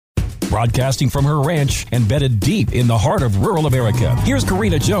Broadcasting from her ranch embedded deep in the heart of rural America, here's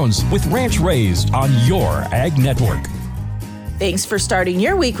Karina Jones with Ranch Raised on your Ag Network. Thanks for starting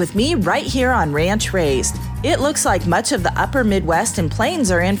your week with me right here on Ranch Raised. It looks like much of the upper Midwest and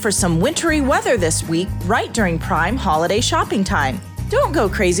Plains are in for some wintry weather this week, right during prime holiday shopping time. Don't go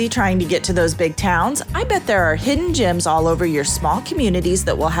crazy trying to get to those big towns. I bet there are hidden gems all over your small communities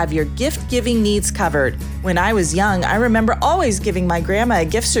that will have your gift-giving needs covered. When I was young, I remember always giving my grandma a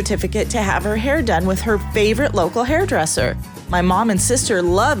gift certificate to have her hair done with her favorite local hairdresser. My mom and sister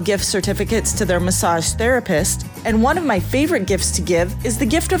love gift certificates to their massage therapist, and one of my favorite gifts to give is the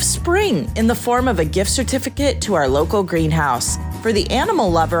gift of spring in the form of a gift certificate to our local greenhouse. For the animal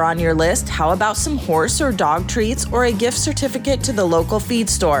lover on your list, how about some horse or dog treats or a gift certificate to the local feed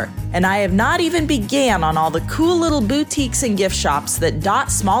store? And I have not even began on all the cool little boutiques and gift shops that dot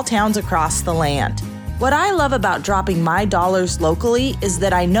small towns across the land. What I love about dropping my dollars locally is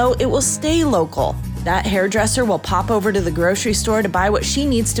that I know it will stay local. That hairdresser will pop over to the grocery store to buy what she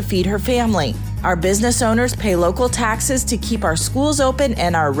needs to feed her family. Our business owners pay local taxes to keep our schools open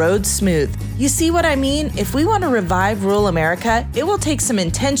and our roads smooth. You see what I mean? If we want to revive rural America, it will take some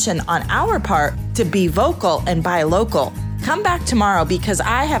intention on our part to be vocal and buy local. Come back tomorrow because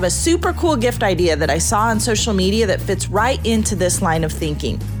I have a super cool gift idea that I saw on social media that fits right into this line of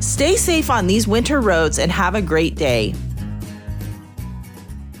thinking. Stay safe on these winter roads and have a great day.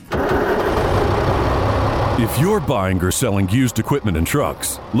 If you're buying or selling used equipment and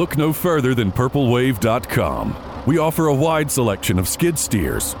trucks, look no further than PurpleWave.com. We offer a wide selection of skid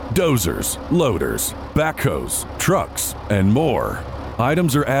steers, dozers, loaders, backhoes, trucks, and more.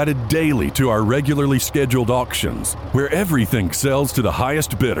 Items are added daily to our regularly scheduled auctions, where everything sells to the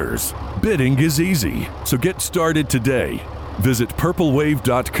highest bidders. Bidding is easy, so get started today. Visit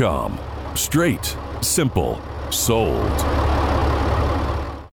PurpleWave.com. Straight, simple, sold.